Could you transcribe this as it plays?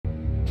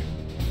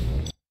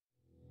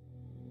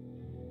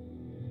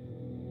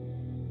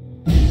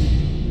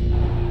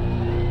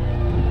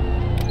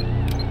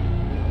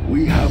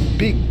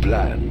big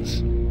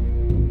plans.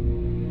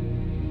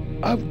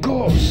 Of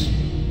course.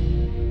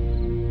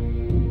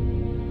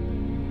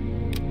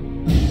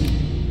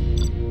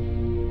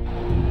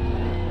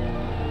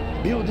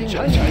 Building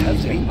China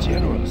has been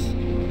generous.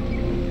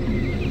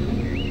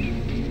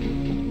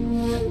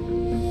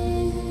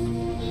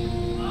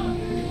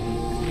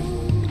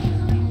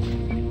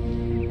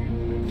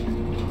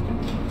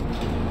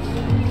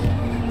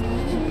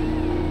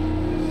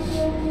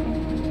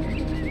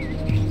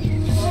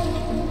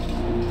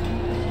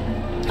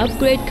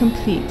 Upgrade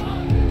complete.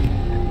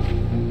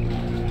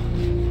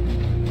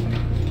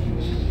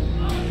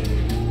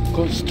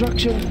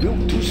 Construction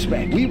built to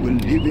spec. We will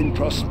live in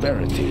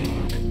prosperity.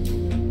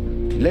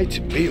 Let's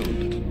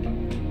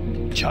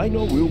build.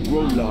 China will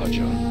grow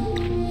larger.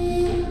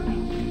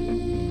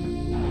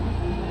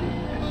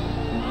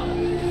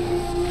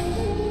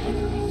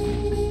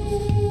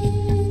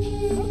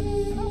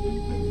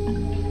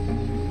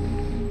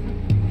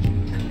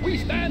 We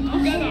stand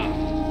together.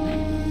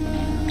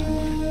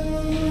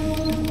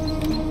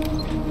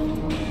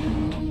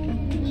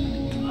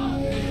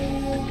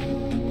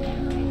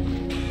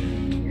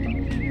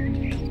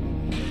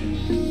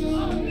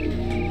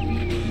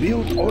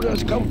 Build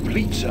orders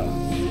complete, sir.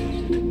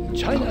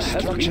 China's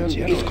construction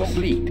is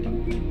complete.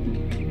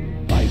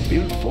 I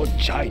build for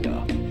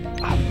China.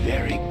 A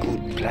very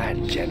good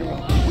plan,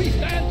 General. We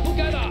stand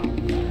together.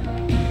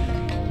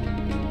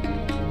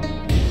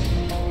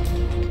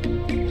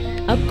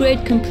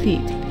 Upgrade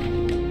complete.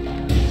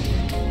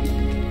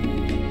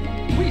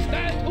 We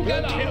stand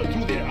together. We'll tear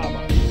through their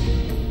armor.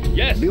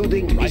 Yes.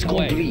 Building right is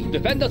away. complete.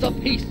 Defenders of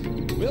peace.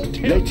 We'll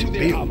tear through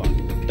their armor.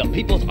 The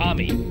People's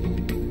Army.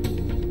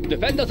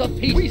 Defenders of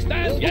peace. We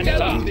stand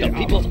together. The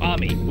People's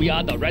Army. We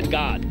are the Red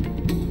Guard.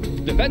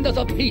 Defenders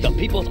of peace. The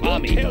People's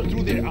Army. Tear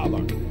through their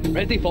armor.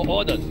 Ready for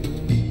orders.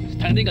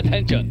 Standing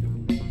attention.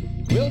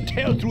 We'll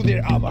tear through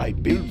their armor. I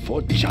build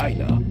for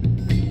China.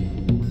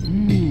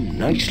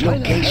 Nice China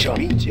location.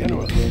 has been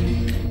generous.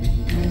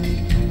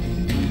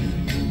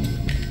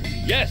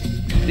 Yes.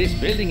 This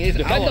building is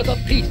Defenders of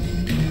peace.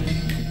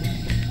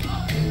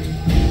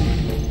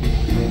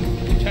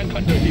 Tank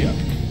under here.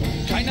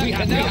 China We can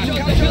have now use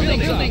captured the building,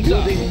 buildings, sir.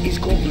 Building is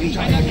complete.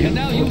 China I can build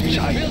now for use this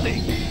China.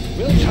 building.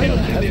 China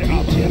has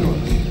been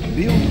generous.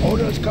 Build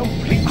orders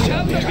complete.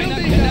 have the China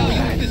building can now.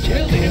 now This tear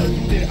building.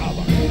 through their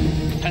armor.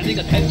 Standing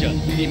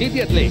attention.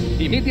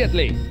 Immediately.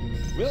 Immediately.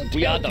 We'll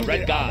We tear are the through Red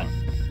their Guard.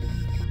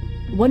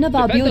 armor. One of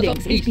our Defenders of buildings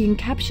is peace. being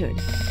captured.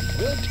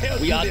 We'll tear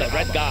We through are the their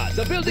Red armor. Guard.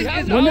 The building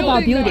is One of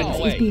our building buildings right is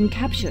away. being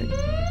captured.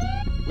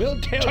 We'll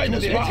tear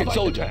China's through their rocket armor.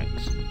 soldier.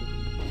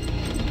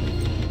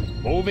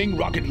 Moving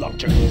rocket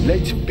launcher.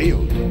 Let's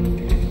build.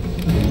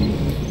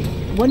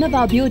 One of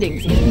our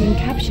buildings is being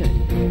captured.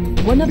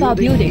 One of our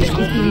Building buildings is is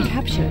being complete.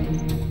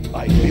 captured.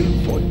 I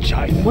build for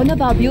China. One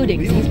of our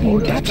buildings is being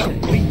That's a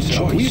captured. great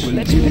choice. We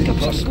will live in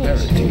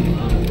prosperity.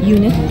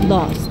 Unit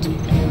lost.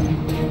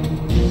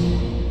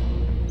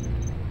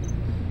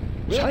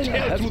 China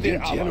has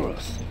been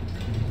generous.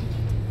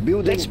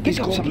 Building is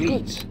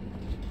complete.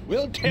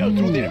 We'll tear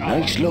through their armor.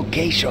 Nice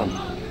location.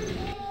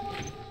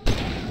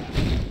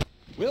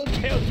 We'll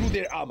tear through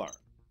their armor.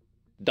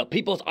 The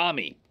People's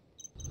Army.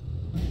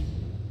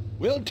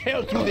 We'll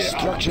tear through their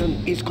armor.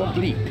 Construction is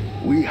complete.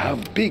 We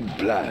have big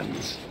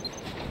plans.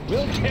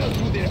 We'll tear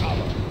through their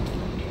armor.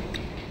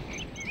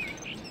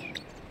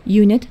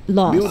 Unit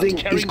lost. Building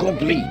is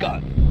complete.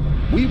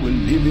 We will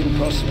live in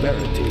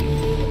prosperity.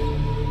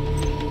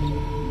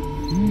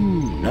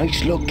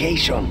 Nice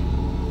location.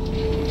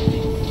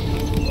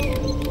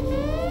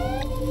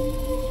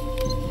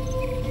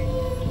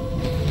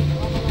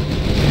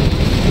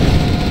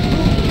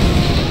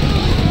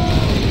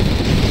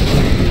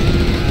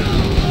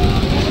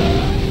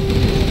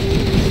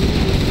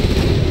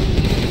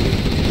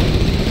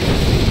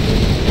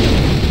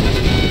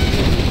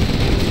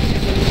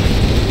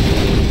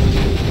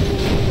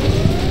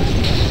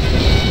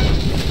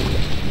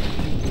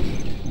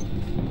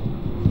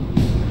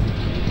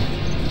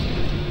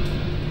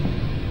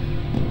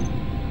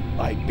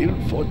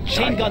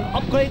 Chain gun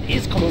upgrade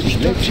is complete.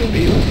 Construction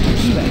build to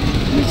spec.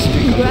 Let's take a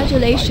look. I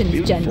Congratulations,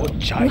 build General. for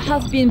China. You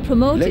have been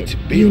promoted. Let's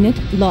build.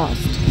 Unit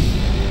lost.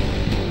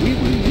 We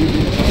will live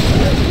in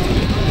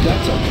prosperity.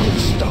 That's a good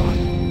start.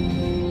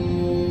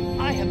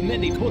 I have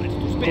many bullets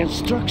to spare.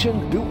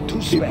 Construction built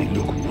to spec. It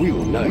will look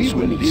real nice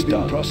when it's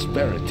done.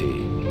 Prosperity.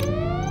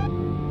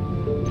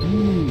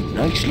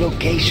 Nice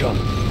location.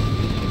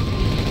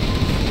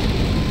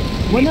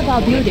 One of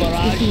our buildings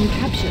is being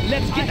captured.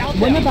 Let's get out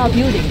One there. of our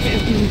buildings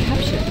is being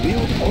captured.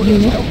 Build orders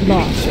Unit complete,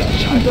 lost.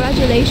 sir.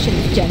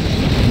 Congratulations, General.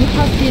 You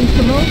have been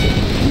promoted.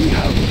 We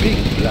have big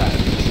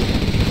plans.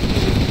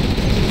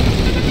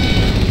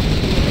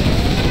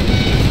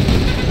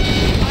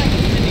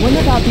 One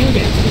of our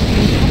buildings is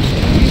being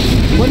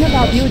captured. One of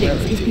our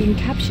buildings is being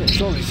captured.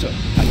 Sorry, sir.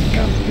 I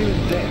can't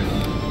build there.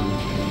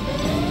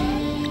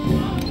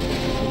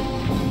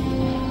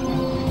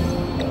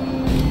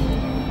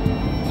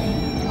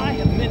 I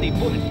have many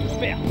bullets to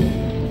spare.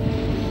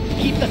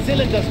 Keep the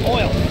cylinders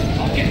oiled.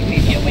 Okay, need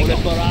here we go.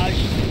 Barrage.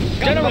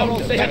 General,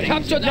 they have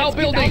captured our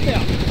building.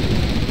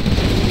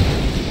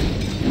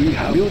 We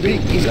have big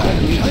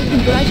plans.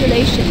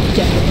 Congratulations,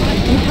 General.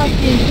 You have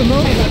been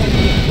promoted.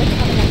 Let's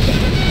have an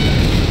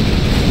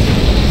update.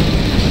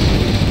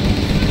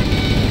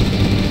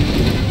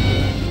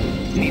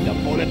 Need a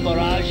bullet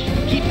barrage?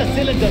 Keep the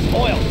cylinders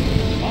oiled.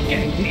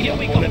 Okay, need a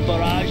bullet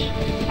barrage?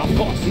 Of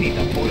course, need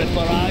a bullet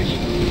barrage.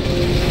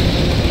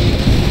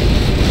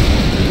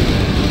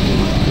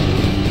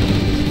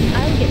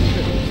 I'll get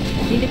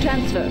through. Need a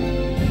transfer.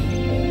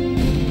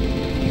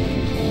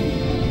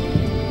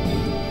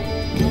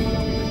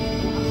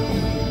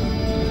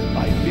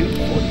 I built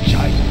for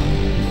China.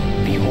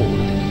 Behold,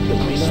 the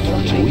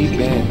construction. We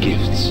bear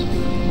gifts.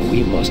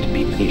 We must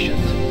be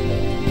patient.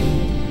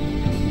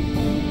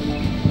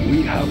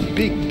 We have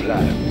big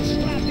plans.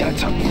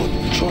 That's a good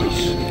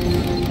choice.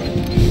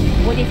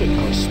 What is it?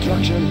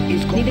 Construction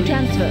is complete. Need a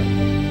transfer.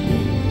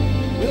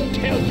 We'll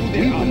tear through We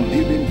their will armor.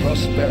 live in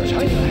prosperity.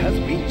 China has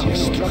been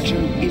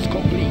construction is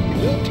complete.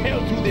 We'll tear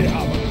through their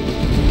armor.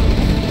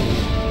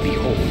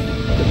 Behold,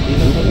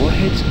 the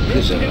warheads We'll tear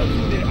preserved.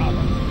 through their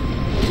armor.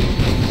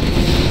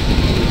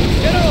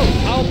 General,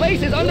 our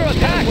base is under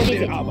attack. What is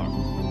Their it?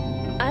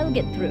 armor. I'll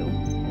get through.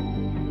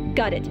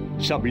 Got it.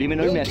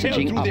 Subliminal We'll tear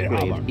messaging through their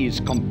upgrade armor. is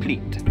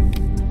complete.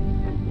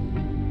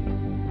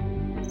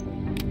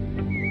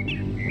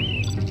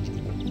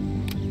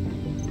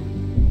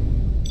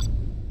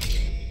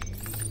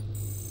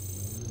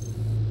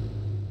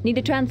 Need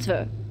a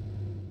transfer.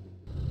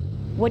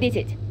 What is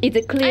it? Is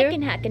it clear? I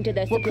can hack into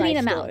their We'll supply clean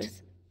 'em out.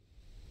 stores.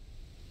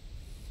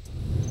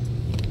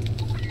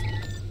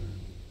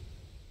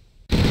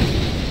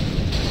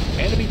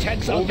 Enemy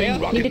tanks out there. Need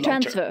a Rocket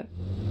launcher. transfer.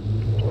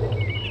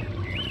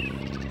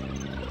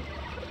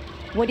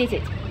 What is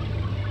it?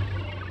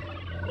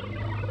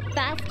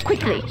 Fast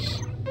Quickly. cash.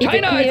 Is China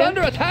it clear? is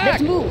under attack.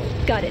 Let's move.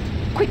 Got it.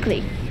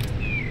 Quickly.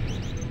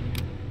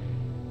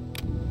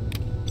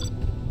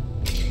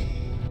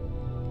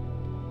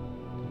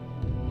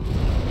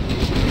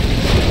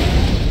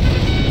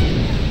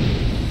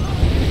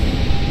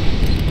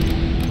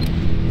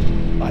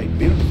 I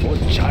built for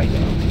China.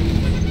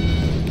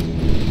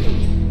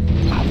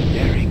 A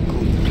very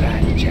good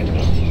plan,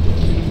 General.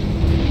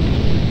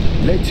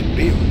 Let's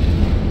build.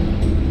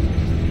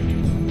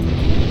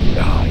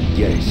 Ah,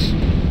 yes.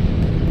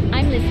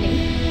 I'm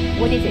listening.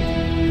 What is it?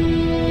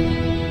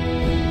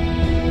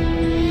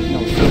 No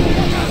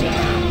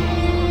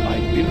I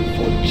built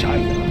for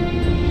China.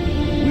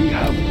 We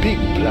have big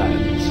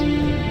plans.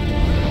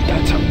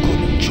 That's a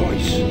good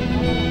choice.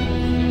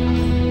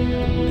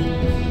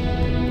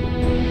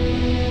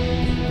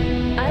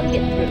 I'll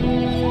get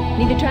through.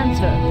 Need a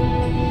transfer.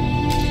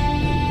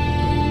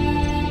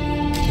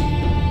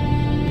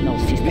 No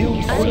system Build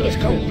is I'll orders get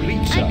safe. through. complete,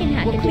 I sir. can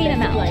hack We'll into clean their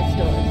 'em out. supply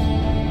stores.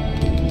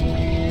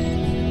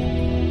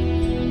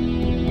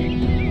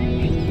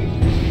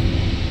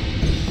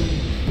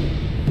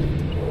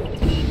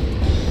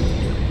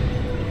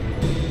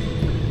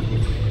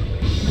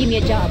 Give me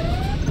a job.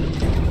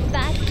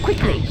 Fast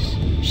Quickly.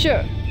 cash.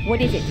 Sure.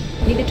 What is it?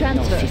 Need a No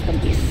transfer. system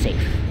is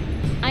safe.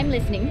 I'm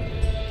listening.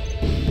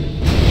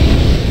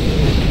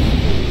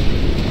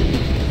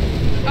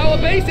 Our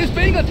base is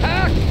being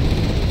attacked.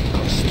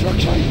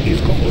 Construction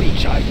is complete,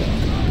 China.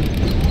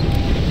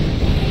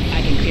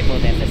 I can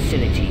cripple their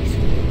facilities.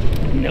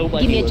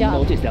 Nobody Give me a will job.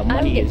 notice their I'll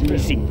money get is through.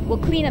 missing. We'll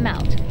clean them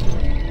out.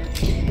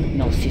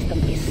 No system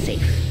is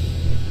safe.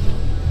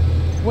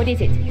 What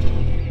is it?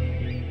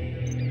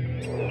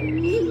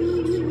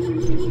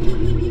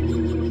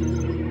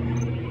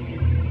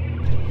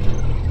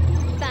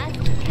 Fast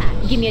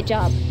cash. Give me a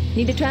job.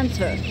 Need a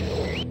transfer.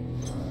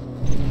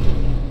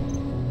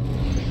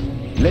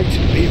 Let's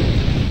build.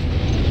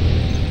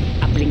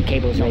 Uplink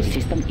cables. No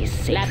system is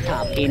safe.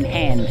 Laptop in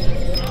hand.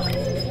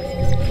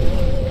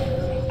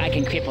 I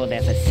can cripple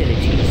their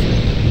facilities.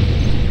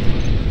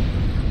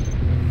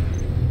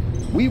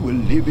 We will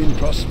live in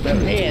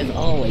prosperity. There's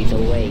always a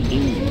way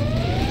in.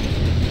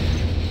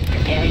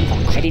 Preparing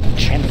for credit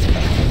transfer.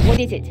 What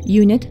is it?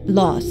 Unit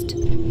lost.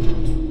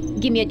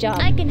 Give me a job.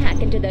 I can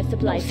hack into their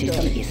supply No system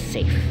stores. is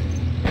safe.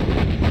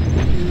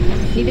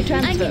 Need a I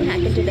transfer. can hack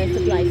into their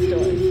supply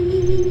stores.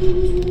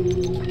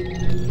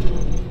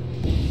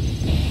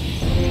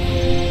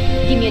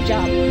 Give me a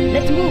job.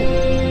 Let's move.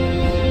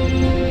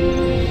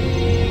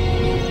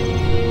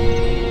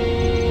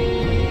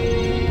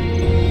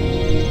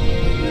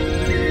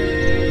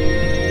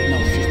 No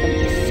system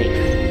is safe.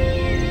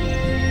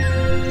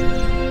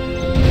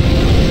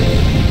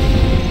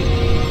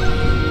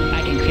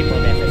 I can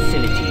cripple their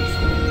facilities.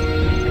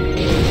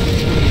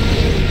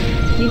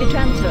 Need a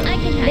transfer. I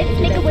can hack Let's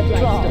into make their a supply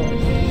withdrawal.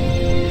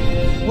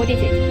 stores. What is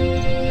it?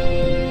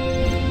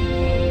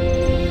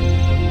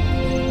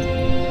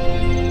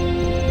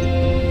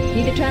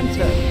 Need a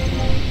transfer.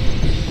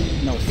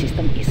 No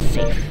system is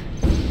safe.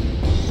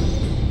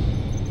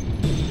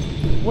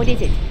 What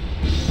is it?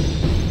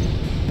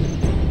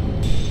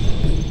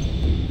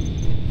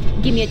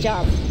 Give me a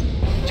job.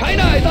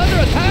 China is under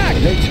attack.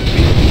 Let's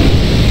build.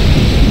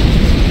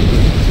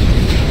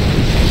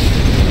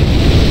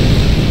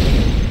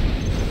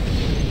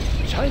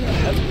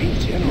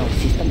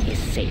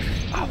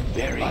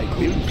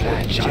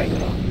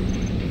 China.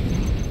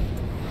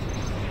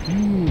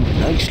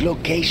 Nice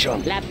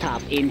location.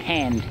 Laptop in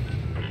hand.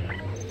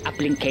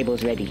 Uplink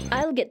cables ready.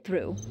 I'll get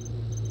through.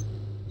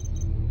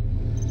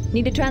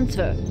 Need a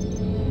transfer.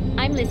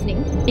 I'm listening.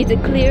 Is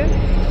it clear?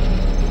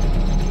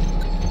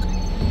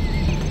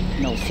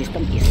 No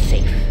system is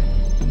safe.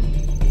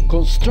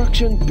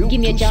 Construction built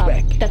Give me a to job.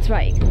 spec. That's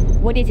right.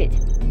 What is it?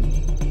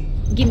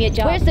 Give me a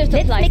job. Where's their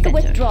supply Let's make a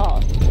center?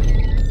 withdrawal.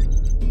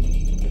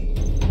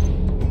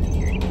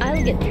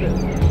 I'll get through.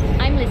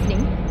 I'm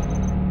listening.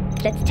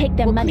 Let's take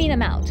their money. Clean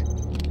them out.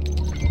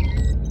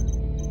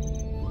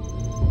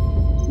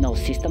 No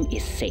system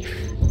is safe.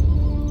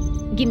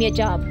 Give me a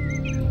job.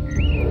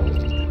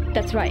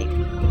 That's right.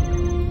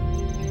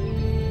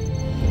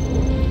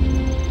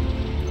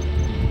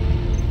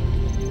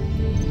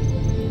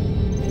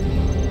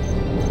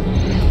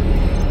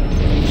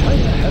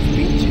 China has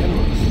been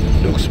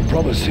generous. Looks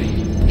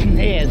promising.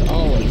 There's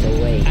always a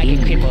way. I can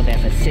cripple their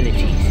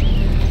facilities.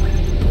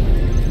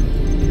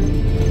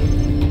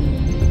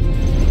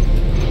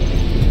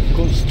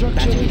 Construction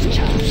Batteries built to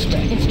charged.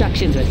 spec.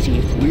 Instructions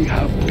received. We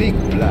have big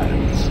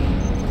plans.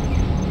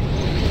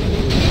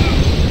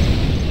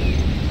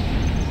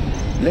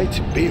 Let's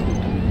build.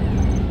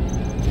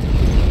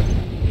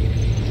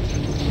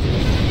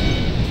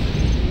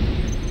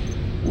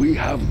 We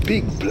have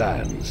big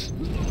plans.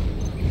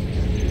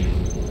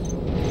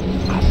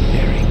 A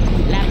very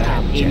good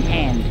Laptop plan, in General.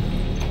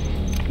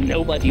 hand.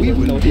 Nobody We will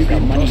will notice live the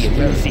in money you're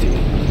prosperity.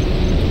 losing.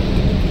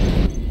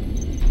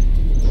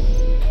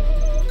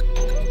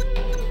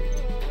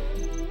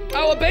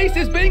 Our base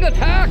is being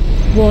attacked!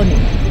 Warning,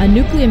 a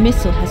nuclear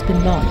missile has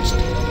been launched.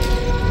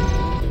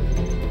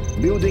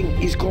 Building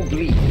is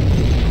complete.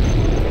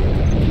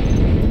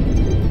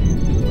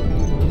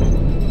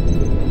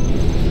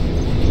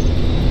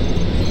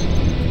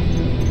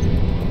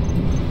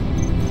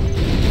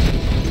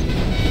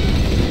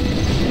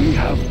 We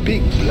have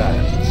big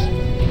plans.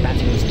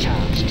 Batteries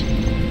charged.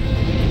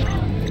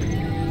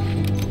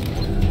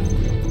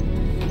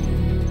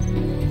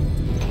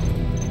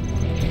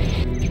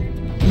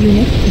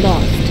 Unit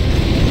lost.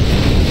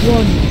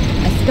 Warning,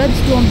 a SCUD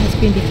storm has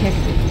been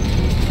detected.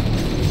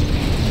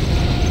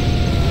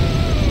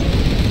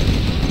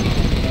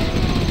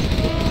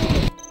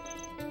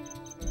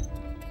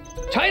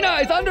 China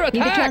is under Need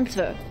a attack!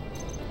 transfer.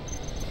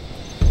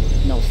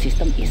 No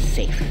system is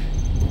safe.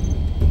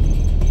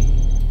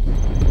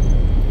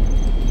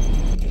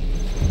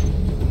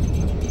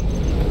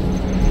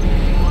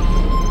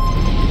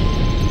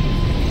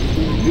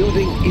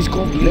 Building is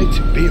complete. Let's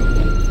build.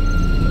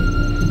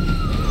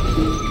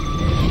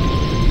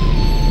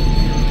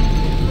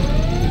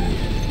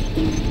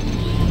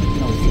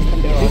 No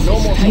system There are is no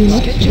more safe.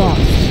 Unit sketches.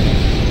 lost.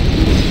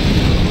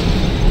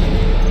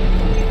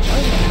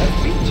 China has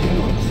been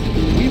generous.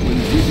 We will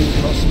live in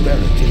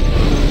prosperity.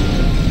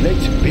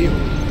 Let's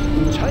build.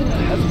 China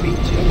has been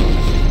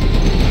generous.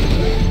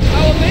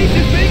 Our base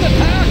is being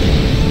attacked!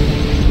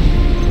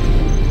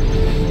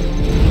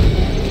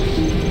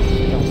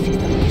 No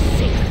system is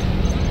safe.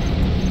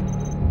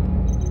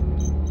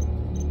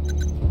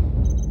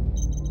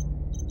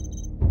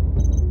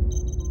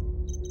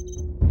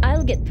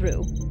 I'll get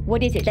through.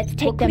 What is it? Let's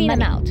take them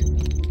out.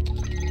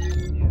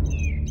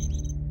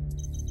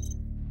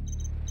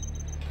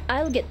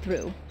 I'll get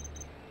through.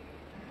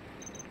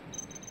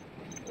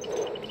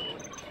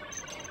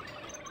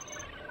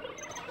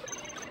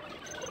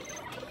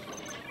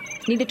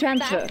 Need a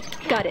transfer.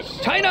 Got it.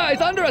 China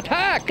is under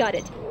attack! Got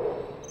it.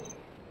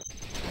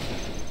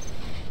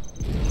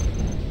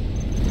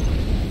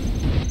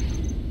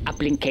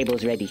 Uplink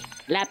cables ready.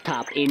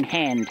 Laptop in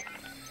hand.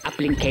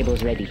 Uplink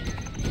cables ready.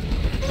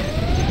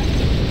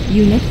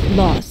 Unit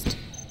lost.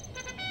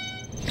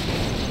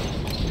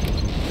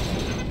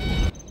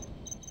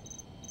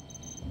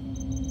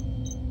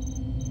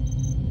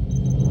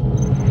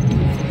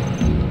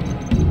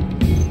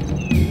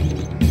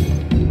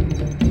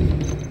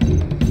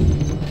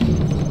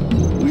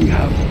 We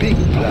have big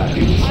plans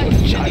for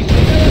China.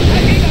 They're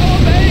attacking our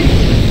base!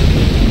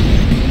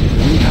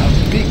 We have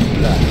big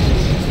plans.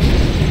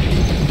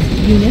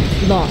 Unit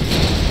lost.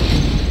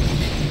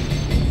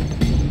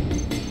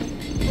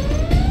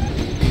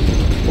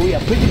 We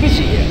are pretty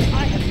busy here.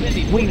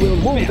 We will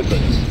move the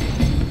goods.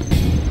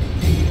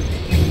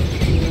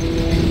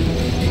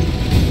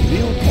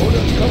 Build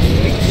orders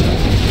complete, sir.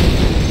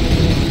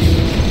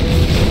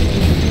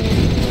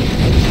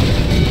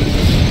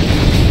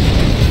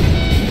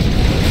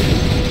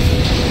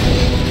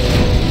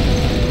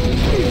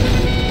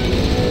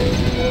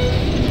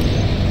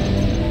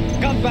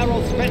 Gun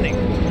barrel spinning.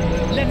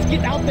 Let's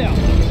get out there.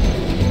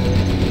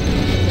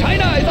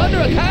 China is under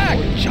attack!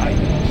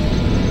 China.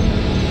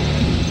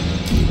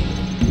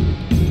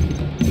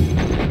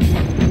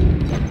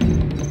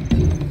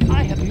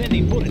 I have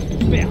many bullets to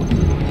spare.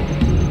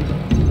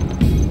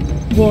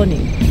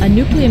 Warning, a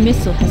nuclear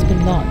missile has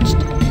been launched.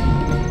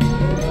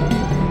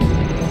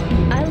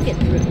 I'll get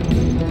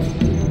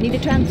through. Need a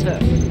transfer.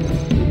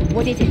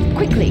 What is it?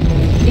 Quickly.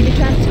 Need a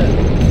transfer.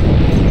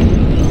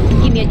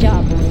 Give me a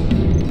job.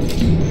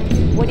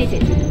 What is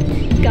it?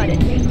 Got it.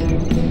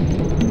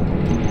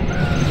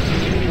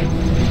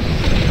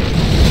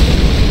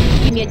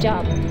 Give me a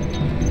job.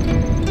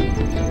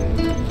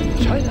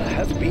 China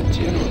has been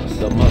generous.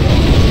 The mother of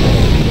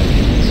all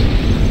weapons.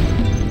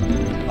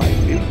 I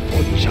built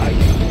for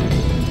China.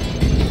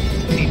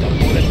 Need a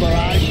bullet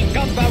barrage?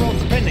 Gun barrel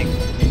spinning.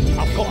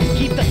 Of course,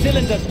 keep the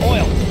cylinders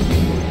oiled.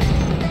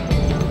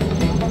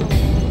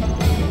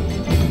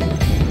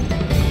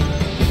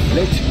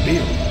 Let's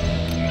build.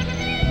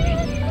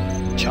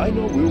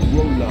 China will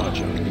grow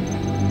larger.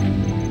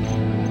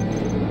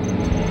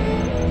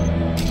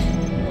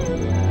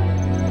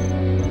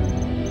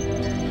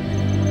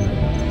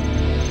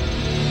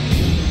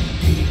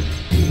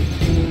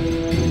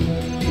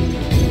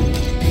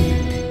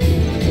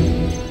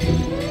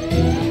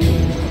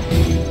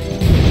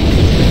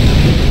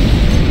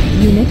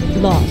 Unit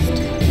lost.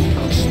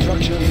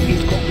 Construction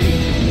is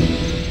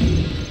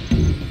complete.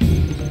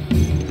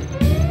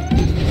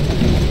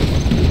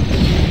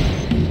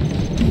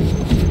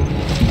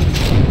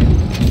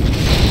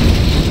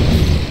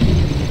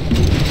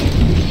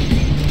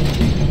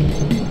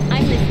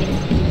 I'm listening.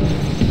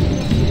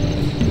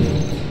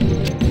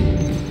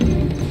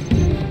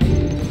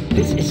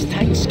 This is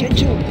tight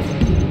schedule.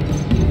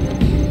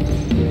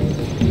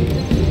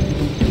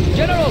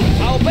 General,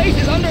 our base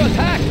is under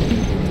attack.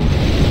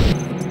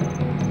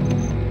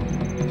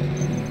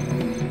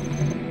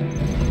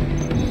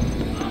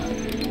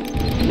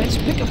 Let's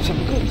pick up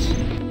some goods.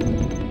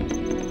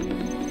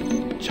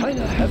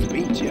 China has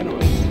been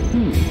generous.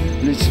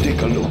 Let's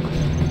take a look.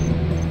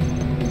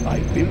 I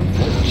built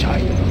for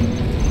China.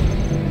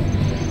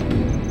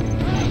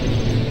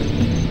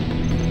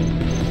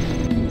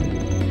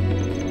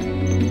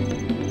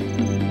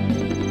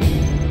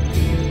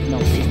 No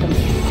system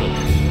is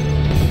safe.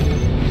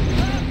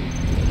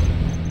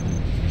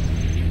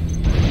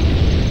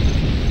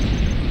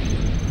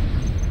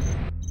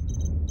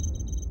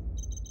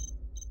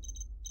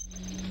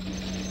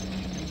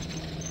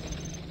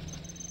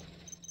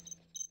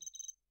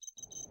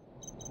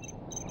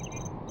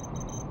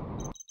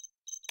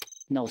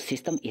 No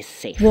system is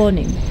safe.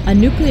 Warning, a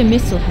nuclear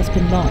missile has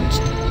been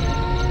launched.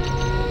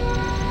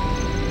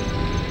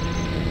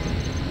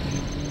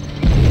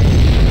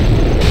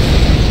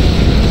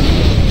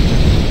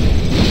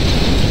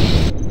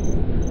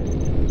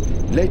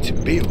 Let's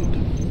build.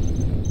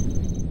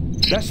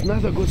 That's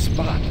not a good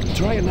spot.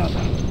 Try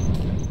another.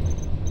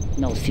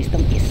 No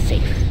system is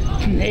safe.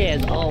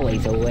 There's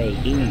always a way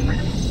in.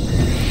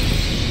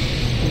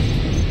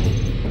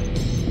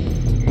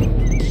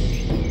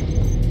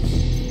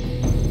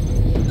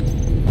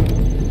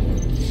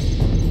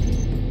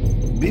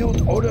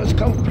 Build orders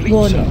complete,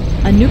 Warning,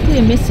 sir. a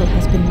nuclear missile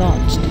has been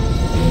launched.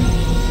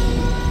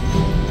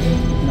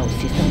 No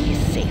system is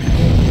safe.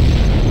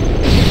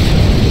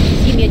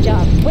 Give me a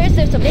job. Where's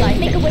their supply? Let's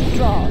make a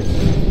withdrawal.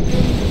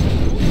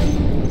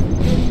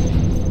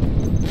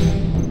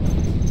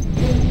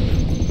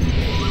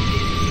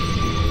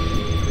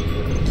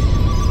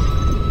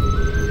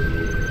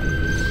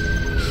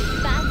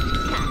 Fast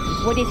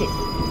cash. What is it?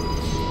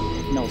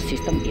 No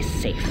system is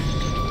safe.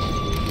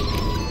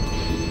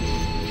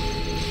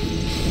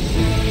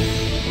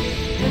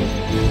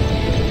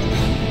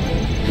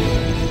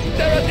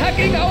 They're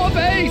attacking our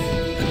base.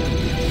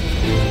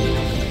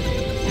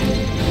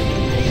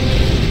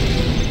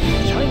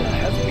 China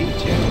has been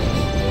generous.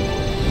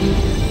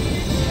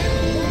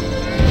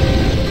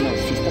 No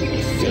system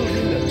is safe.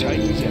 Building the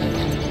Chinese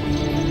Empire.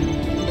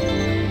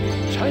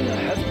 China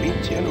has been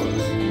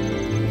generous.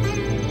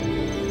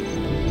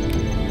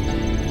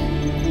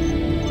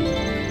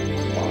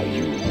 Are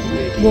you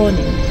ready?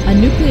 Warning, a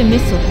nuclear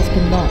missile has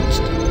been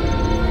launched.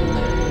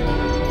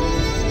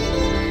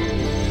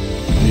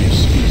 This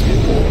is the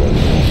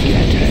Overlord. The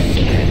attack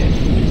cannon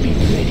will be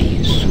ready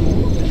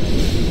soon.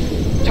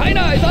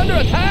 China is under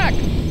attack.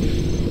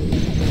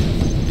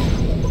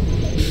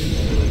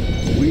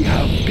 We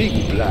have big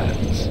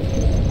plans.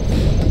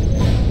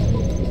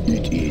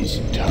 It is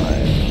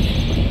time.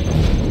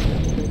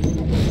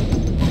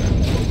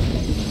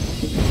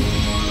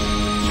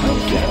 Our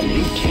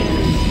Gattling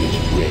cannon is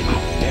ready. A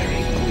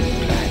very good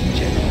plan,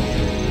 General.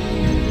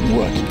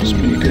 What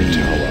Speaker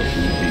Tower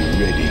will be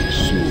ready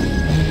soon.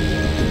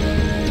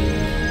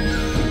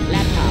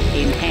 Laptop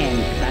in hand,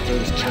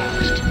 batteries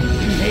charged.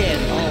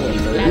 There's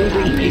always a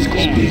laptop in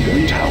hand. Speaker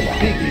Tower,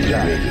 big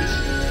plans.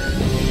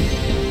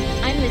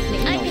 I'm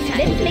listening.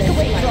 Let's make a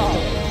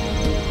withdrawal.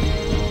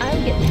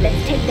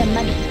 Let's take the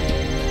money.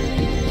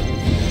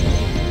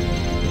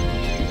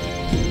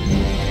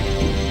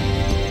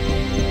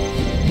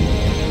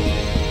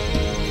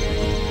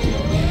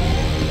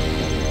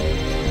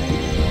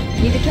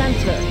 Need a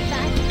transfer.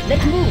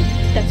 Let's move.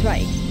 That's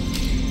right.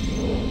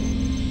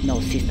 No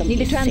system Need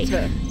a is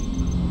transfer.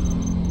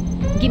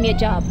 safe. Give me a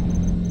job.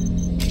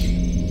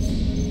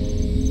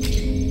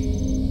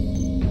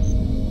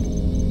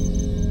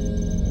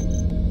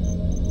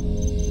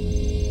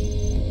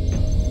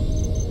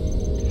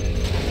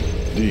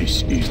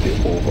 This is the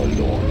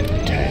Overlord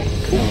tank.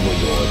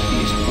 Overlord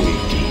is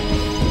waiting.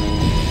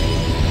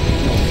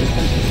 No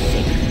system is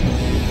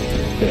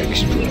safe.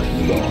 Extra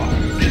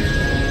large.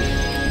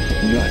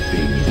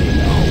 Nothing in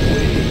our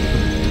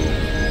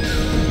way.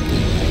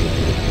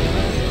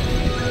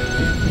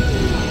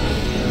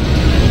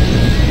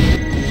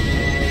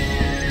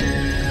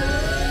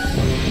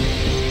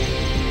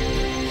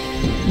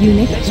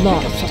 Unit Let's pick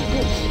lost. up some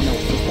goods. No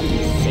system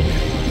is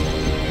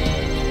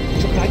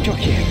safe. Supply truck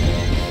here.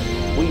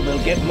 We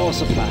will get more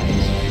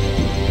supplies.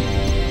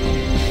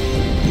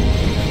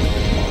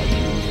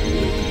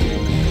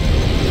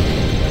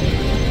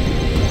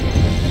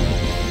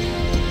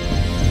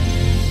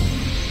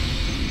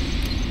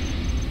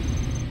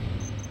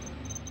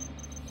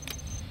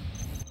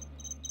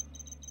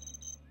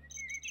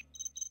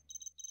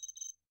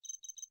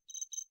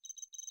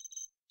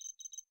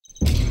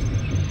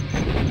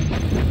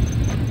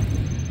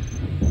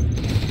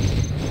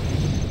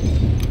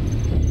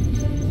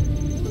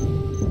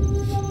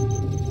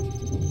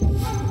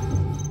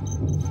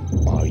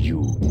 Are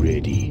you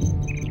ready?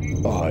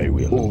 I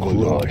will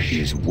Overlord crush.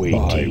 Is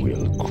waiting. I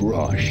will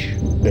crush.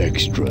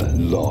 Extra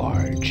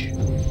large.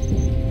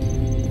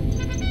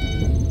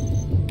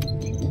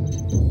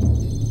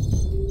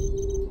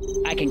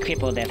 I can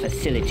cripple their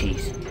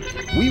facilities.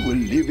 We will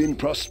live in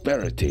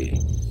prosperity.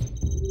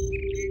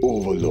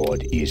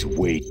 Overlord is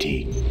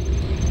waiting.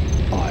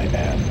 I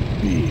am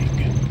big.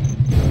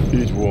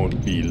 It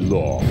won't be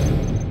long.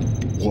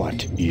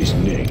 What is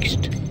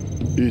next?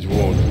 It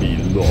won't be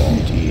long.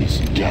 It is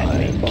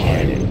time.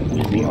 Cannon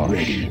will be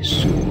ready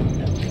soon.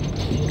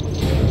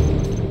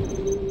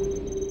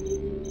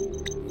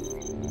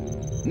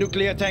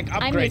 Nuclear tank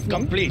upgrade listening.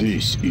 complete.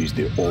 This is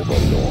the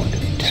Overlord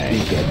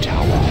tank. Speaker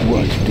tower.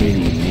 What do you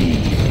need?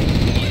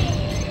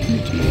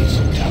 It is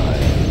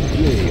time.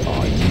 They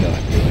are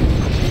nothing.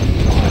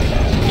 I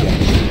am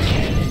Gattling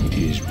cannon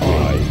is ready.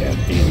 I am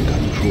in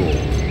control.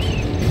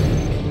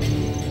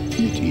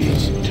 It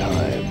is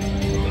time.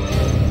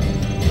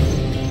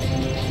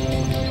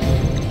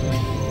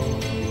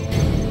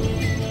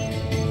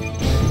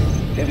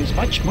 There is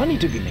much money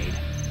to be made.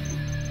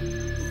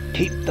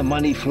 Keep the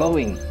money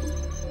flowing.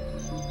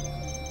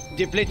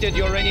 Depleted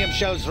uranium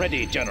shells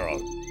ready, General.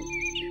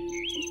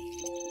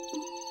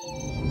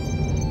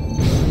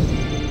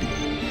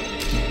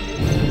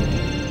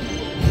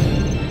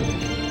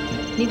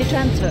 Need a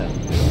transfer.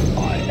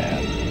 I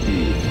am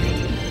big.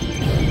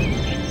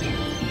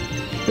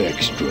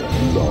 Extra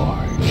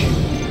large.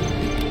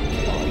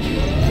 Are you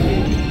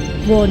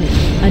ready? Warning.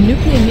 A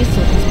nuclear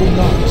missile has been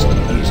launched.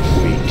 Is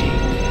waiting.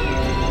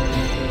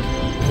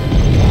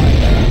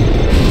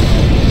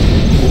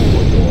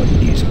 Overlord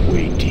is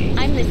waiting.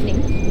 I'm listening.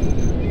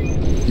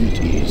 It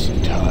is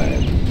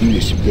time.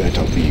 This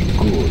better be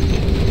good.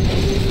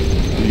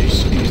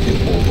 This is the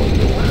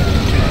Overlord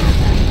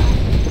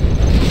tank.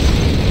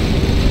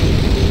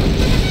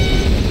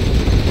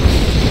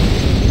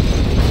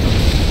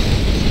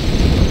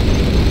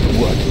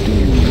 What do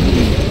you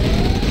need?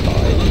 I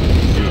will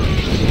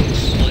finish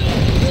this.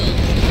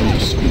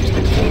 This is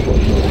the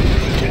Overlord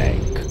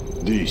tank.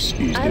 This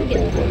is I'll the get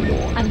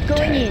Overlord I'm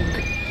going tank.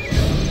 in.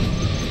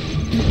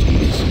 It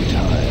is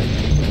time.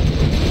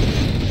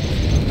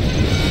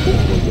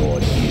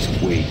 Overlord is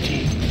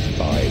waiting.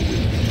 I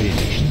will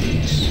finish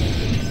this.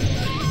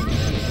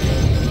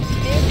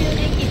 Their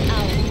building is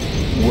ours.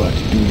 What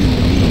do you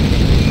need?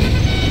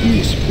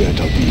 This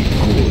better be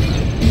good.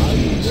 It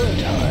is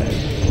time.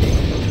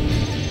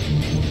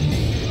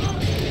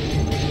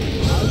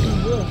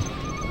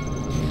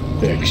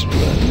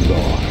 Extra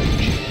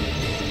large.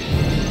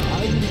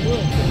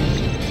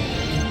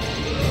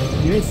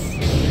 Yes.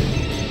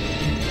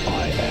 I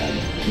am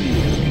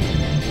big.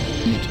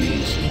 It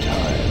is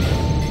time.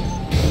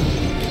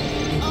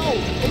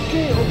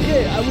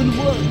 Okay, I will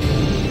work.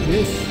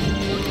 Yes.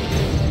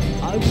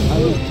 I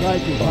will try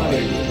to I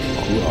find. will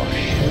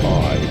crush.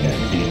 I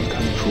am in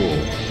control.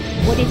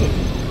 What is it?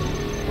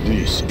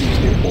 This is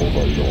the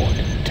Overlord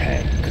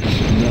tank.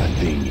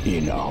 Nothing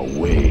in our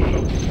way.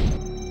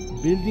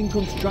 Building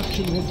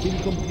construction has been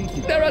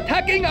completed. They're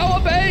attacking our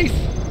base!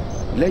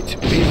 Let's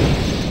build.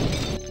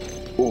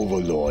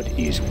 Overlord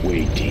is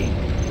waiting.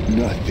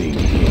 Nothing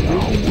in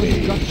our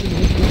way. Construction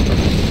has been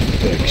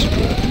completed.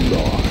 Extra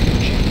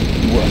large.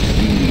 What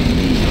do you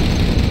need?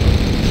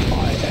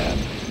 I am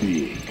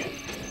big.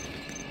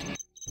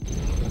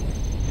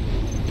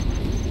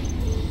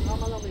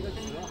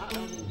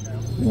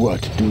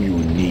 What do you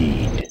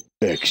need?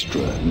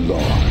 Extra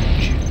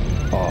large.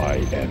 I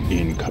am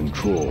in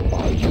control.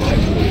 Are you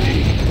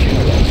ready?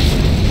 Carol?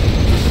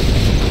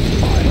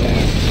 I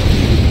am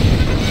big.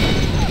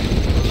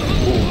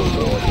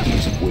 Overlord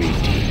is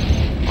waiting.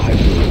 I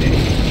will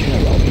take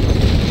care of it.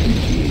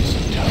 It is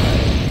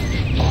time.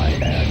 I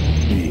am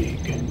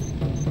big.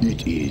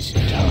 It is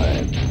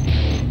time.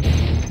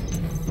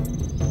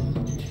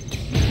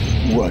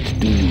 What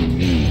do you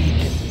need?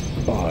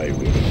 I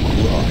will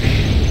crush.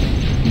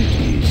 It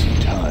is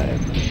time.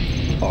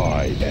 I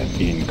am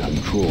in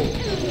control.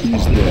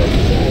 Is that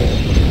all?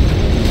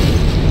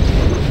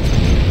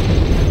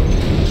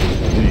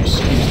 This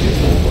is the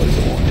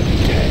Overlord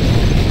tank.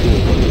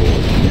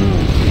 Overlord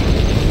move.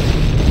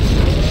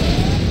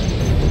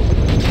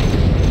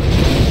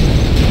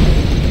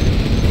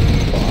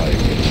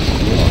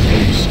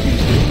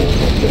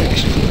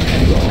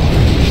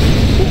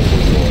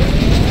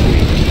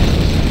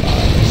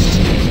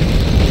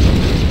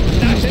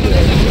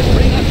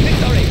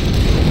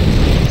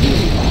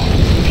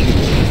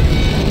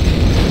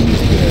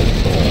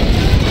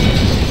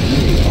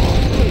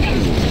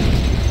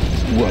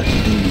 What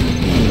do you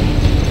need?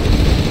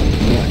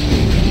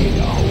 Nothing in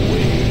our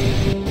way.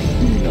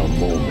 In a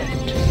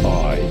moment, I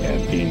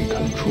am in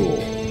control.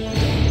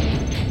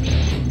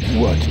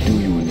 What do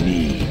you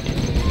need?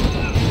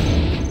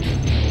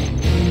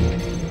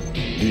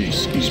 This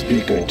is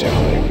bigger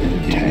time.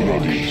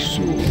 Ready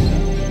soon.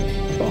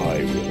 I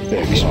will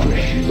extra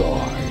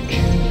large.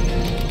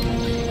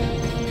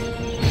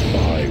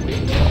 I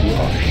will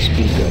crush.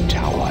 Speaker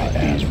tower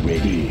is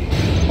ready.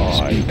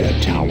 Speaker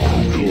tower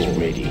is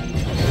ready.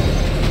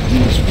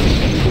 This will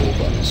be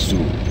over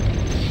soon.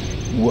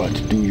 What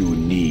do you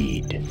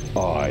need?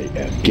 I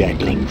am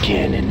Gattling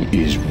cannon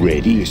is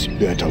ready. This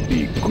better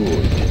be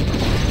good.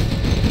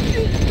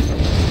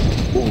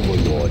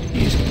 Overlord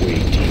is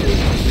waiting.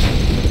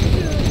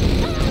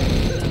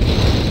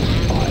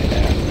 I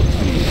am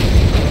free.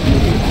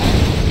 They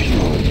are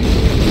pure.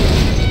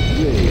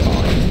 They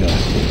are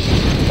nothing.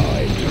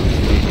 I will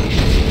finish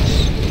this.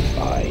 I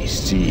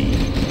see.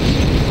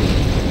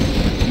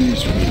 This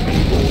will be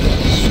over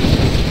soon.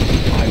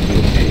 I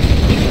will take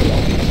care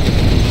of it.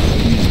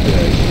 Is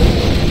there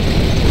more?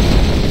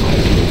 I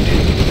will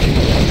take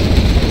care of it.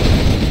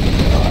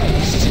 I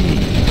see.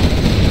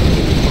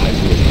 I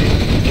will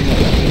take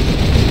care of it.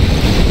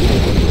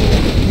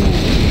 Overlord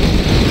moving.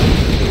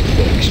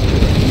 Extra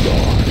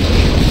large.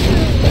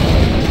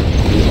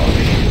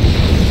 Crush.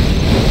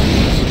 It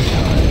is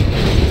time.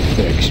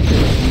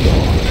 Extra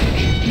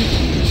large. It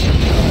is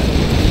time.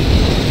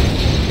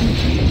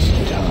 It is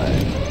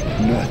time.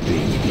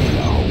 Nothing in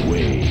our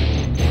way.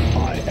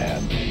 I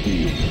am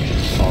big.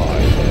 I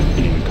am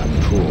in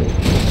control.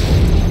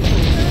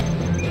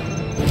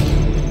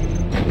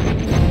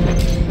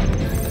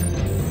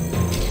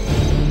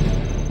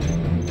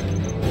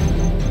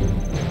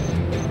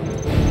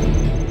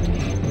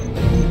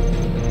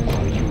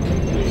 Are you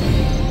ready?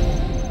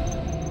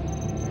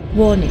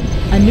 Warning,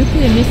 a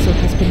nuclear missile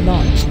has been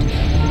launched.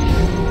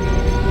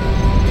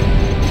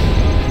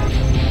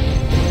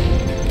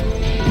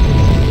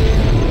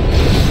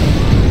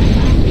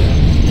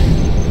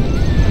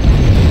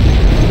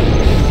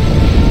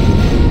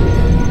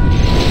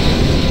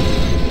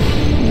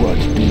 What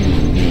do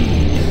you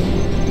need?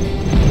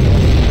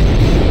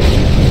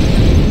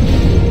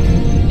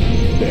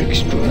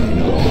 Extra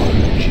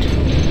large.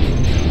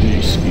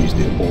 This is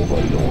the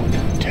Overlord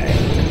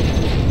tank.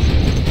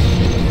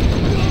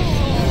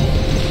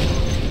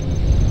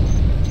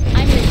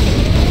 I'm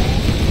listening.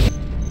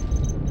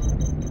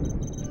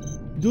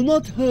 Do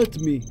not hurt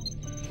me.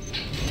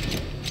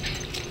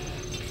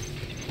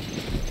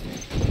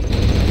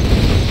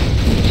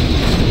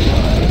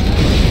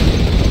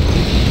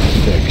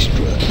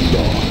 Extra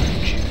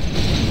large.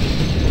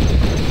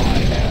 I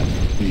am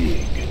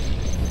big.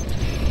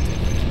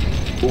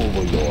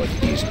 Overlord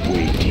is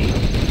waiting.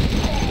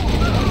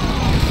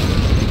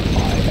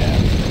 I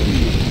am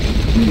big.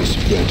 This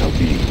better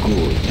be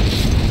good.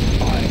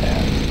 I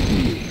am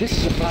big. This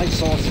supply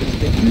source has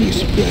been...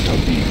 This better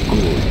be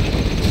good.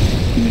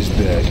 Is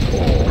that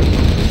all?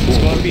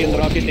 Scorpion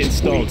Overlord rocket is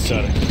installed, waiting.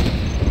 sir.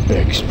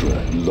 Extra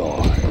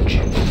large.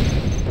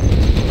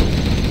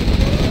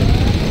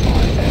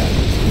 I am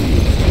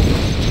big.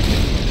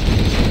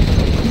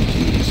 It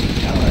is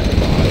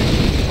time I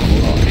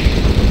crush.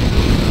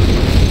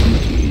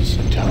 It is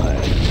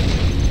time.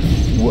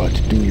 What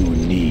do you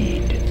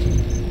need?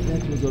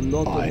 That was a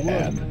lot I of work.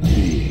 am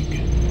big.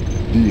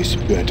 This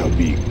better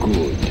be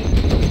good.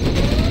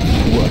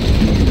 What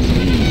do you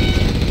need?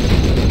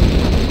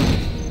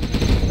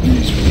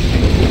 This will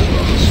be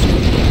over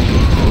soon.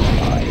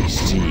 I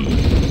see.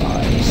 I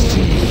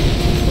see.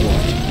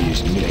 What is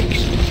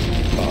next?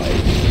 I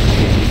will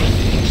finish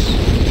this.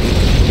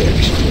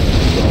 Extra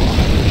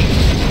large.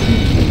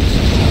 It is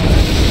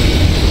time.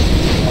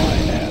 I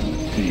am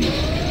big.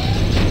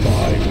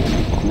 I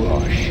will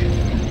crush.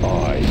 I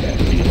am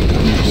in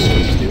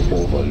control. The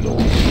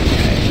Overlord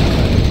tank.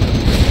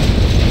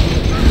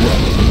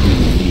 What do you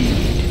need?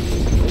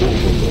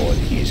 Overlord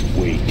is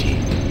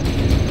waiting.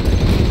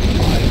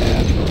 I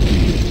am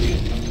big.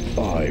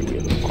 I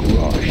will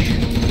crush.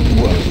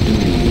 What do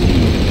you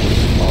need?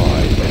 I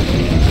am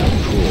in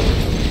control.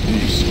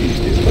 This is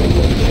the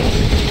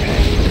Overlord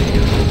tank.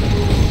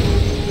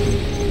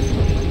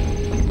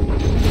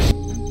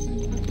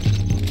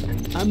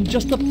 I'm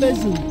just a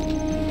peasant.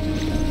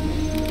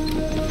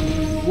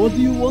 What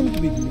do you want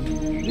with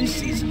me?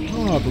 This is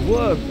hard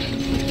work.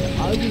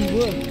 I will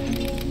work.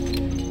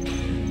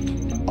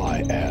 I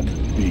am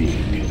big.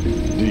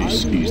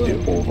 This is the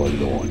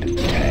Overlord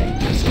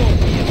tank.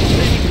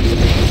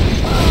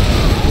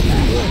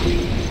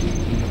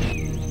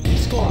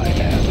 I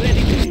am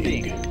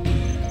big.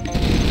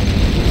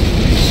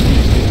 This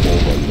is the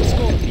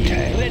Overlord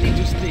tank. Ready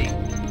to sting.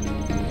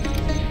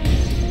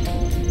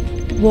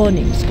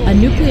 Warning, a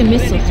nuclear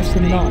missile has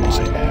been I launched.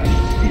 am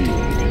big.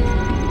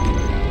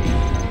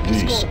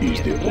 This is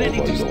the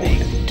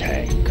Overlord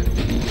tank.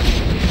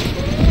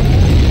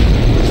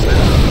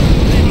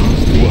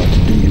 What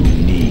do you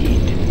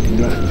need?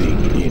 Nothing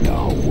in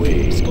our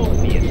way.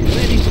 Scorpion,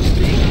 ready to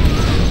sting.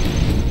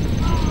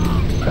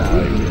 I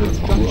will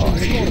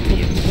crush.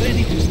 Scorpion,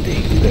 ready to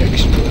sting.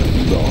 Extra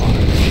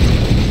large.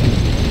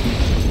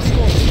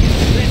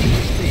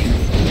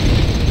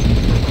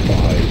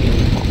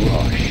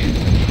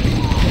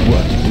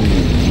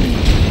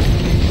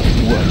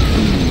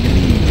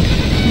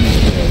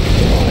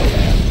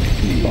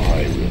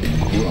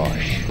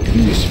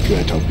 This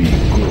better be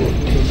good.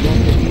 It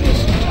is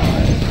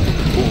time.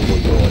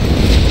 Overlord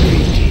is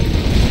waiting.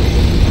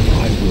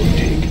 I will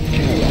take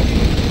care of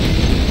it.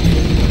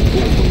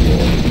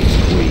 Overlord is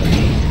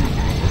waiting.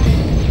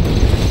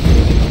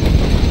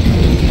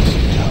 It is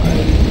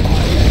time.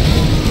 I am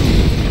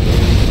big.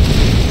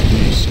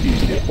 This is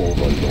the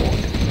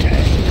Overlord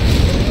tank.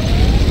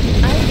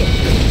 I'll get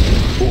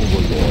through.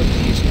 Overlord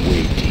is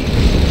waiting.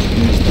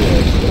 Is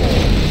that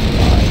all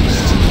I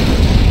see?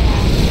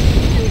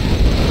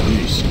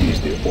 This is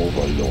the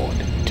Overlord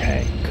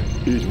tank.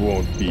 It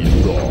won't be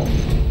long.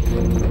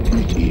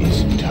 It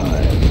is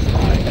time. I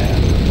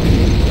am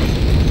big.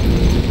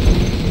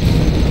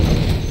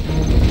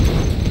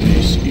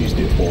 This is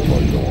the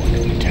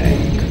Overlord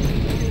tank.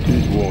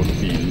 It won't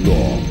be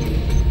long.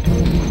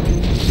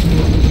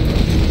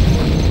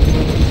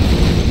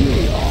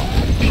 They are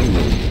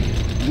pure.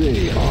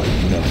 They are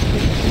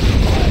nothing.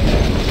 I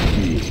am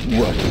big.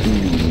 What do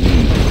you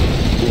need?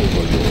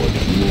 Overlord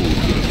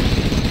moving.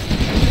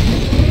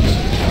 It is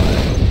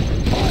time.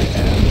 I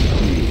am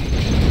big.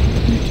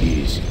 It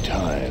is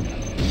time.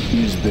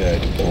 Is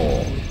that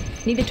all?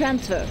 Need a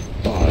transfer.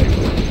 I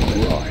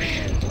will crush.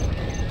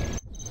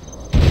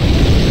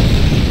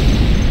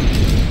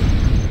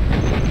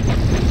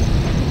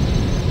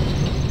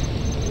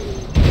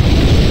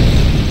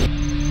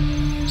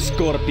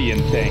 Scorpion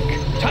tank.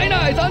 China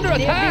is under Their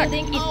attack!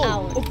 building is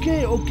ours.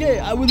 Okay,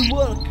 I will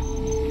work.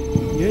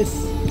 Yes.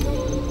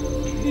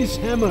 This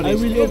hammer I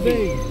will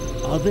obey.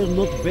 Are there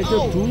not better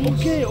tools?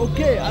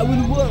 Okay, I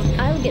will work.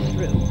 I'll get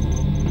through.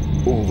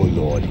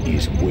 Overlord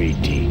is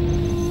waiting.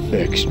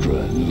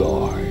 Extra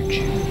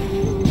large.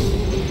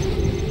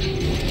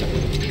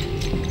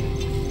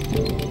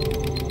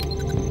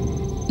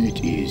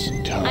 It is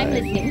time. I'm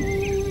listening.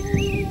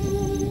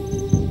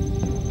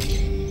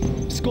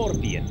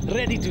 Scorpion,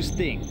 ready to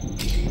sting.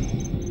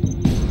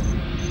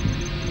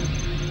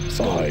 I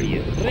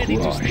Scorpion, will ready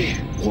to crush. sting.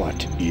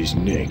 What is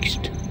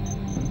next?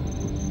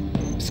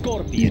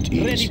 Scorpion,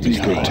 It ready is to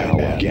time. sting.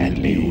 Tower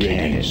Gattling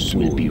cannons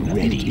will be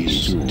ready. It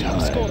is time.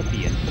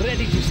 Scorpion,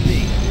 ready to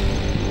sting.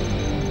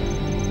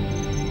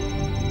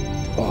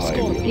 I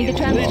will Need a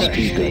transfer.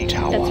 crush. The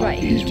tower That's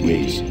right. is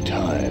ready.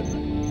 Time.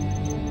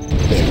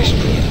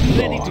 Extra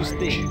ready to large.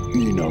 sting.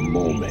 In a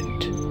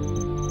moment.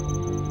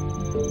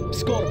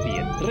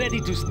 Scorpion, ready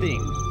to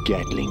sting.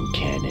 Gatling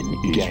cannon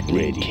is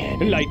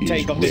ready. Light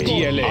tank of the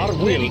GLA. Our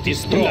will is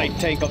strong. Light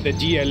tank of the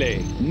GLA.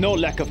 No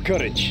lack of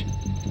courage.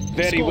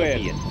 Very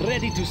Scorpion, well.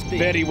 ready to sting.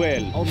 Very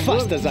well. Our Fast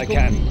work as is I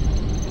can.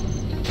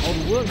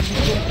 Our work is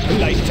complete.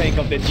 Light tank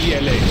of the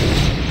GLA.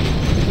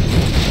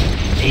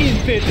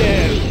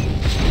 Infidel.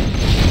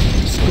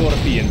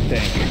 Scorpion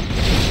tank.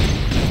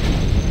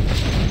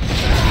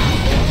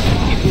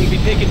 It will be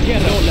taken care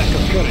of. No lack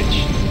of courage.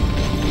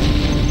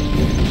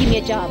 Give me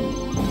a job.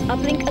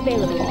 Uplink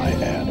available. I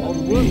am Our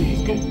work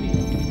is big.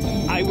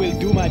 complete. I will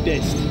do my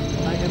best.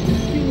 I have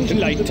finished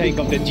Light with the tank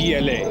of the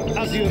business. GLA.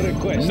 As you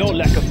request. No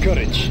lack of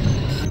courage.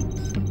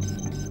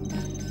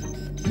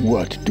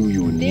 What do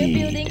you Their need?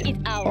 building is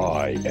ours.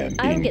 I am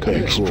I'll in get through.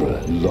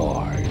 extra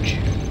large.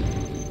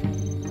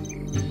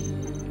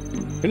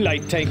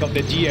 Light tank of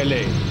the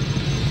GLA.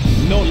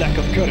 No lack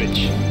of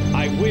courage.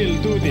 I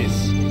will do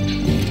this.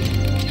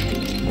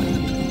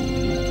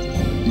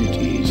 It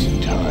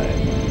is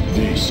time.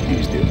 This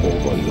is the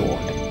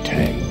Overlord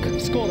tank.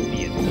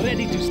 Scorpion,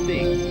 ready to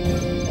sting.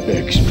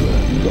 Extra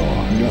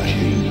large.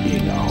 Nothing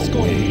in our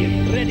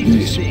Scorpion, way. ready to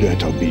This sting.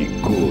 better be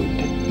good.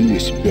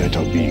 This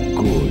better be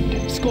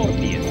good.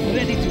 Scorpion,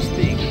 ready to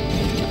sting.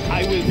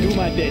 I will do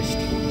my best.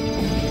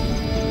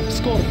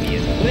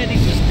 Scorpion, ready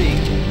to sting.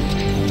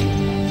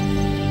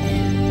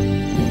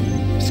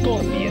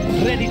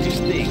 Scorpion, ready to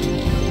sting.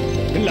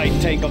 Light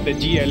tank of the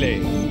GLA.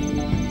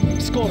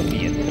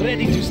 Scorpion,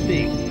 ready to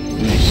sting.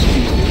 This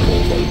is the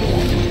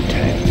Overlord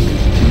tank.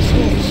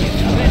 Scorpion,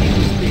 ready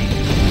to sting.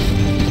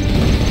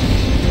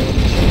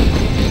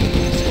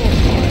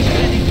 Scorpion,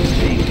 ready to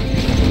sting.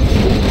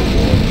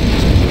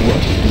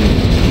 What do you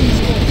need?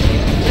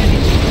 Scorpion, ready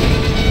to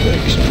sting.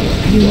 Extra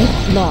Unit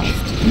large.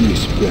 lost.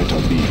 This better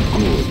be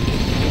good.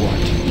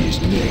 What is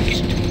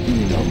next?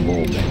 In a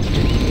moment.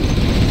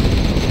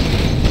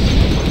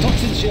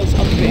 Toxin shells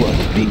upgrade What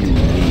do complete. you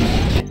need?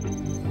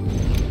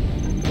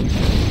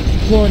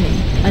 Warning.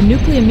 A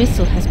nuclear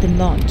missile has been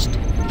launched.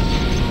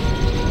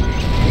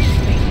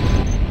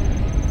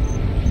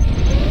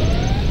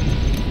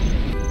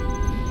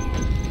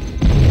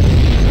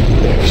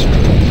 Extra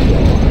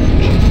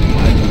large.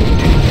 I will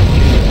take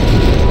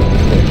care.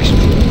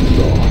 Extra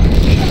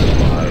large.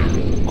 I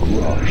will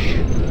crush.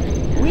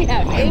 We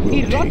have I will AP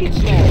take rockets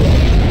care now. of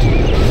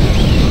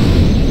it.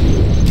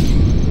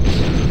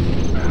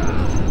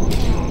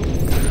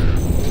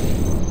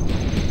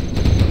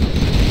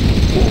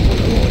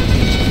 Overlord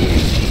is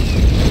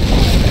waiting.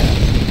 I am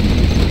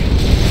big.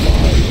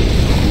 I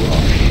will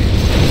crush.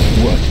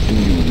 What do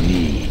you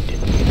need?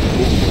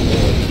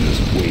 Overlord is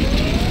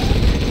waiting.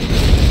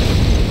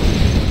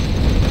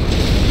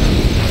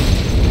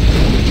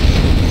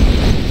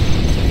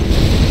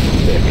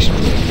 Extra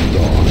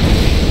large.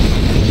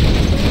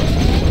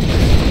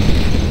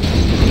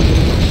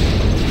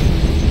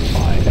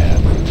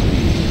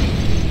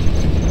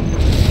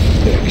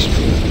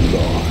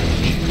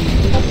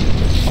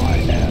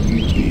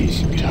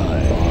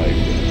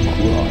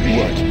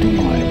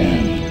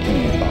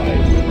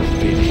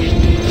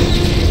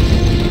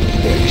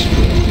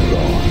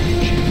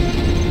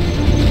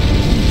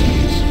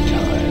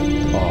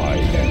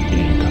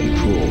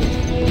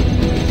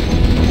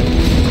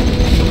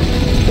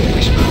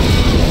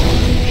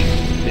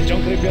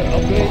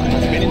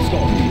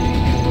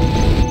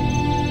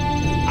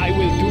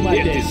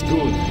 is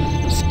good.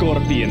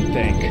 Scorpion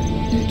tank.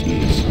 It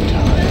is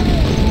time.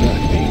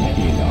 Nothing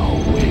in our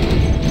way.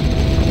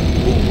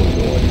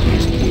 Overlord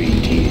is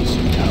waiting. It is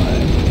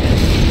time.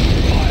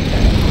 I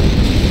am.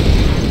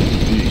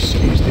 This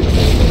is the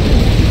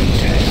Overlord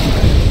tank.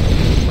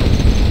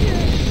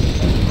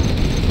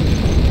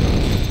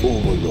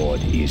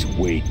 Overlord is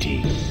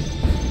waiting.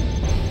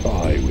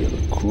 I will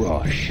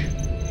crush.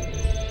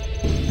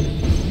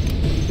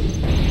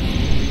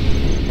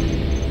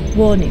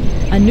 Warning,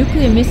 a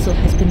nuclear missile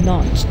has been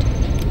launched.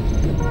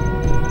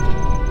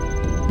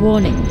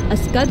 Warning, a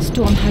SCUD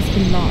storm has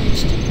been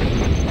launched.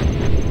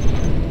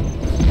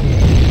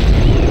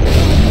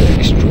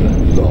 Extra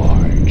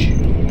large.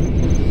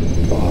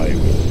 I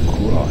will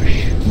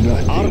crush.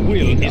 Nothing Our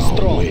will in is our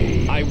strong.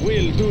 way. I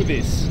will do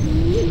this.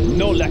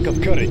 No lack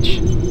of courage.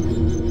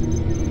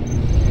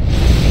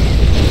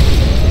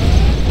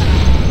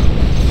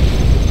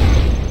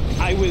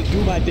 I will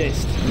do my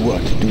best.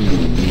 What do you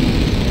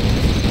need?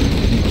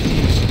 It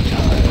is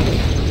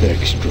time.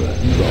 Extra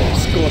large.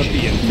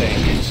 Scorpion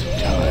tank. It's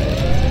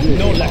time.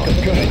 No lack of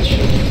courage.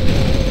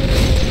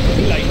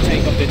 Light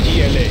tank of the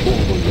GLA.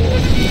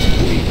 Overlord is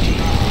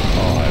waiting.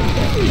 I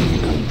am in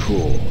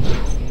control.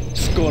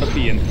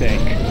 Scorpion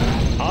tank.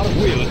 Our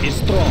will is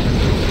strong.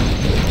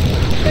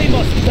 They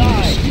must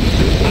die.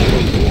 I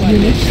will do my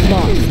Unit best.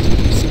 lost.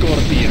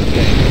 Scorpion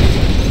tank.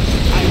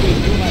 I will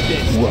do my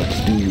best. What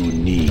do you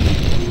need?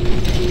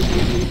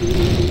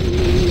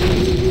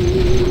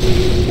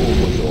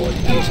 Overlord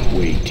is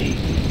waiting.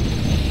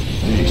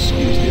 This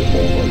is the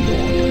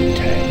Overlord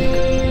tank.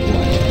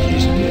 What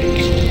is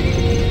next?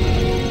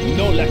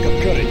 No lack of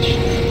courage.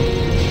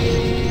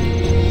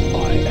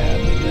 I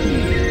am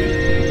here.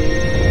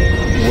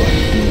 What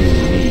do you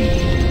need?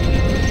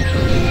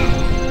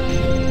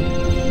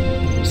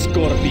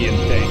 Scorpion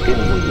tank.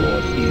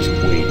 Overlord is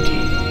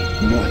waiting.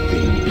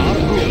 Nothing in Our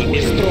will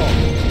is strong.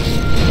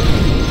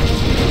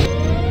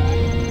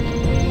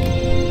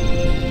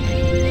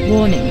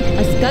 Warning,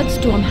 a SCUD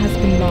storm has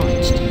been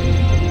launched.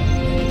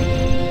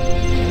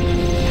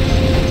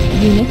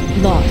 Unit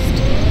lost.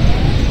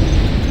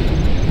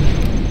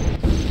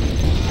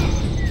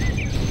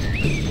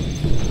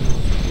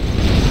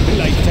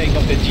 Light tank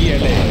of the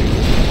GLA.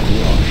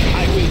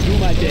 I will do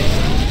my best.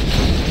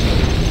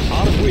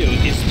 Our will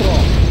is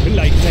strong.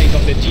 Light tank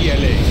of the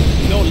GLA.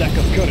 No lack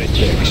of courage.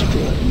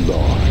 extra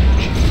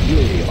large.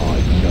 They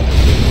are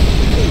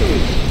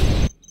nothing.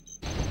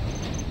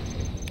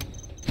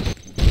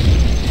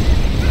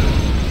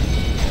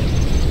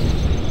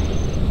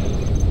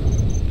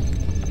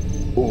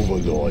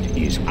 Overlord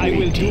is waiting. I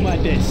will do my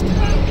best.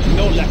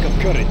 No lack of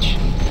courage.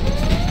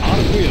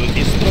 Our will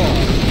is strong.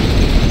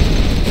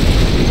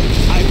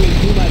 I will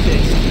do my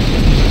best.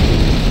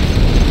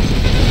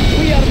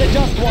 We are the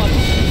just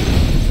ones.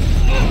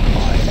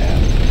 I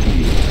am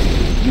here.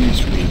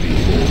 This will be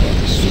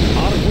over soon.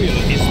 Our will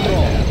is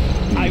strong.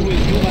 I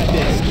will do my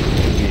best.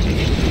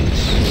 Finish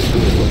this.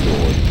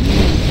 Overlord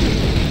moving.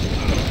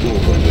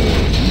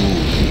 Overlord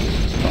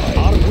moving.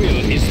 Our will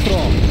is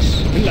strong.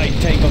 Light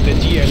tank of the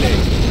GLA.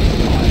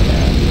 I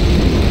am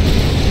here.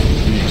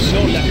 This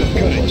No is lack the of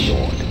courage.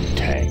 Overlord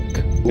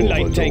tank.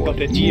 Light tank of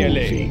the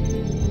GLA. Moving.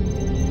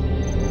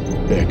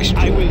 Extra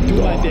I will do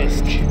my large.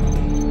 best.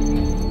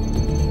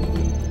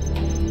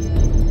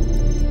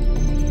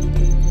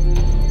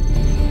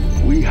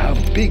 We have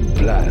big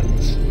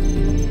plans.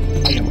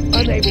 I am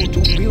unable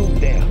to build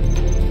there.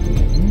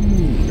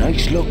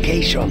 Nice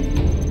location.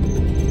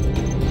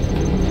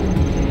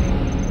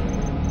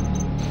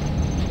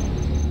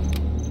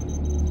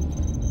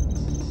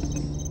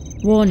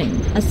 Warning,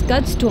 a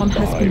SCUD storm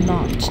has I been will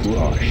launched.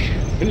 crush.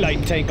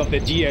 Light tank of the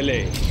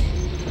GLA.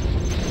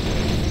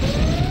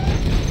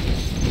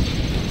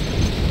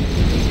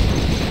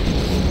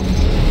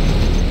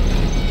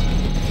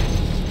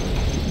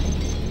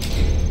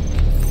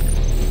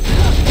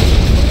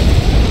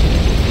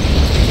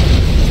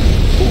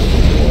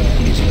 Overlord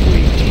is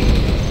waiting.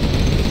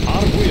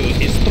 Our will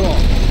is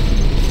strong.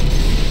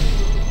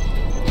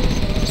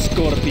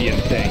 Scorpion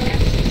tank.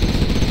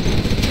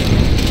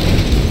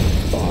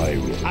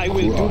 I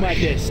will do my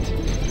crush. best.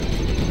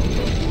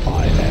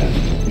 I am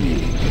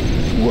big.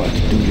 What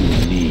do you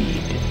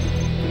need?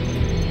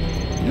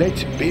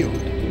 Let's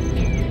build.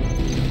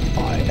 I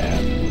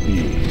am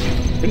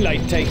big.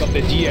 Light tank of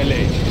the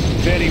GLA.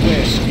 Very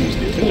This is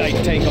well. the Light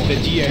tank of the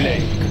GLA.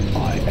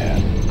 I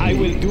am I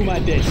will do my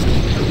best. I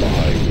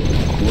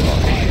will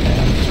crush.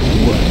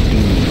 What do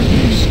you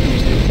need? This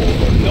is the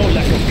Overlord. No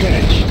lack of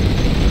courage.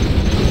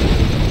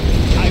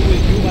 I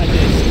will do my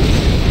best.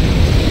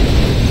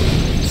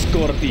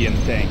 Scorpion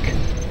tank.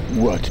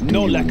 What do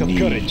No you lack of need?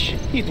 courage.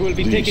 It will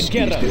be This taken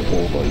care is of. the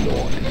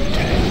Overlord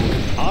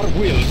tank. Our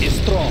will is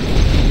strong.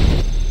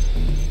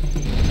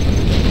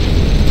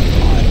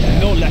 I am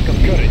No lack of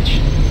courage.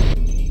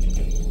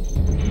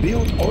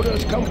 build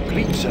orders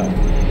complete, sir.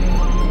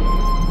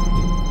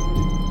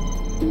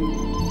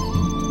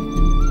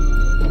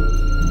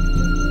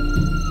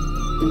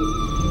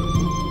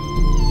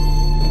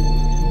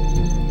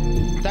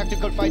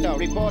 Tactical fighter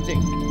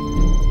reporting.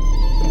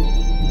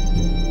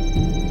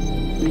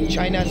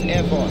 China's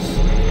Air Force.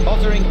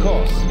 Altering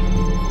course.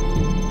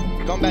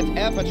 Combat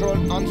Air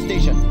Patrol on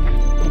station.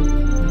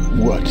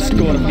 What's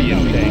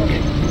Scorpion tank.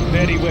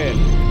 Very well.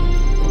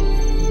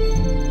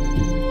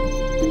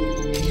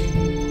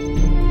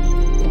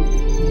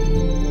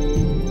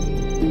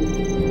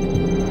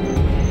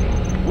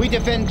 We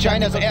defend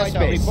China's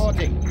airspace.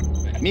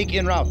 Reporting. MiG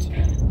en route.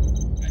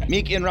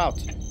 MiG en route.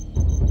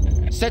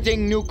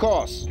 Setting new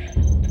course.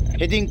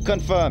 Heading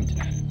confirmed.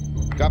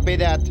 Copy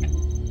that.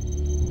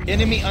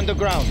 Enemy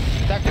underground.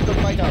 Tactical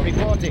fighter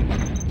reporting.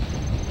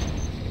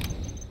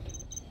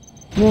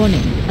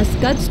 Warning, a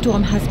SCUD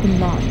storm has been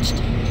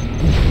launched.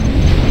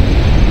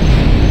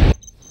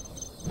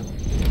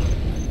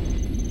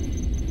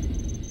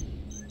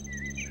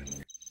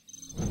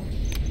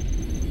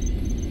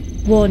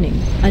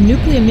 Warning, a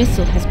nuclear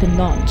missile has been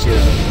launched.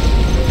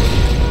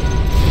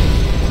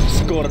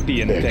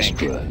 Scorpion tank.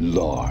 extra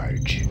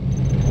large?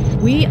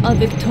 We are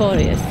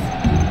victorious.